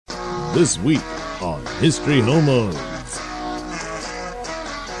This week on History Homos.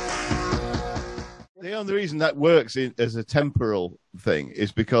 The only reason that works as a temporal thing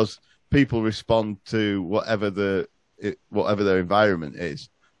is because people respond to whatever their environment is,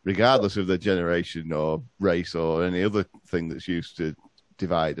 regardless of their generation or race or any other thing that's used to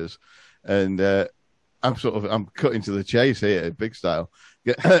divide us. And I'm cutting to the chase here, big style.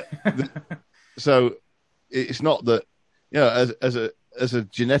 So it's not that, as a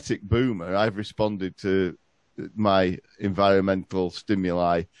genetic boomer, I've responded to my environmental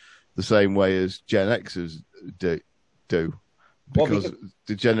stimuli the same way as Gen Xers do. Because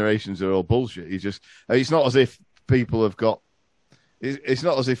the generations are all bullshit. It's not as if people have got. It's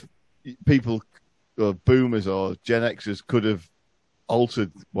not as if people or boomers or Gen Xers could have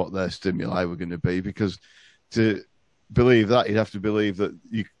altered what their stimuli were going to be. Because to believe that, you'd have to believe that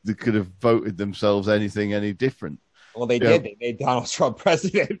they could have voted themselves anything any different. Well, they did. They made Donald Trump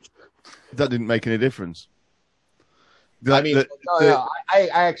president. That didn't make any difference. I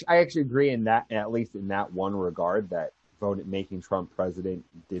actually agree in that, at least in that one regard, that making Trump president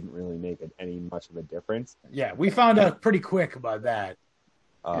didn't really make any much of a difference. Yeah, we found out pretty quick about that.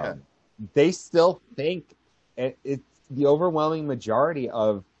 They still think it's the overwhelming majority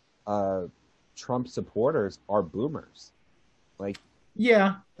of Trump supporters are boomers.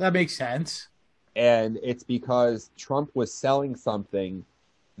 Yeah, that makes sense. And it's because Trump was selling something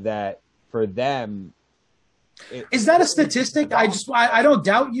that for them. Is that a statistic? I don't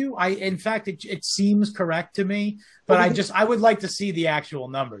doubt you. In fact, it seems correct to me, but I would like to see the actual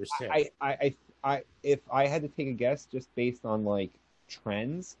numbers too. If I had to take a guess, just based on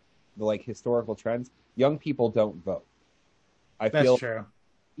trends, the historical trends, young people don't vote. That's true.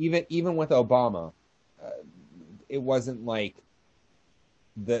 Even with Obama, it wasn't what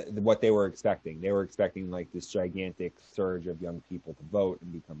they were expecting. They were expecting this gigantic surge of young people to vote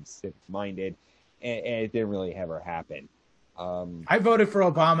and become civic-minded. And it didn't really ever happen. I voted for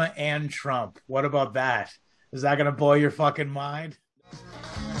Obama and Trump. What about that? Is that going to blow your fucking mind?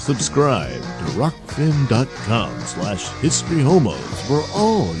 Subscribe to rockfin.com/historyhomos for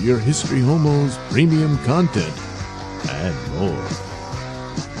all your History Homos premium content and more.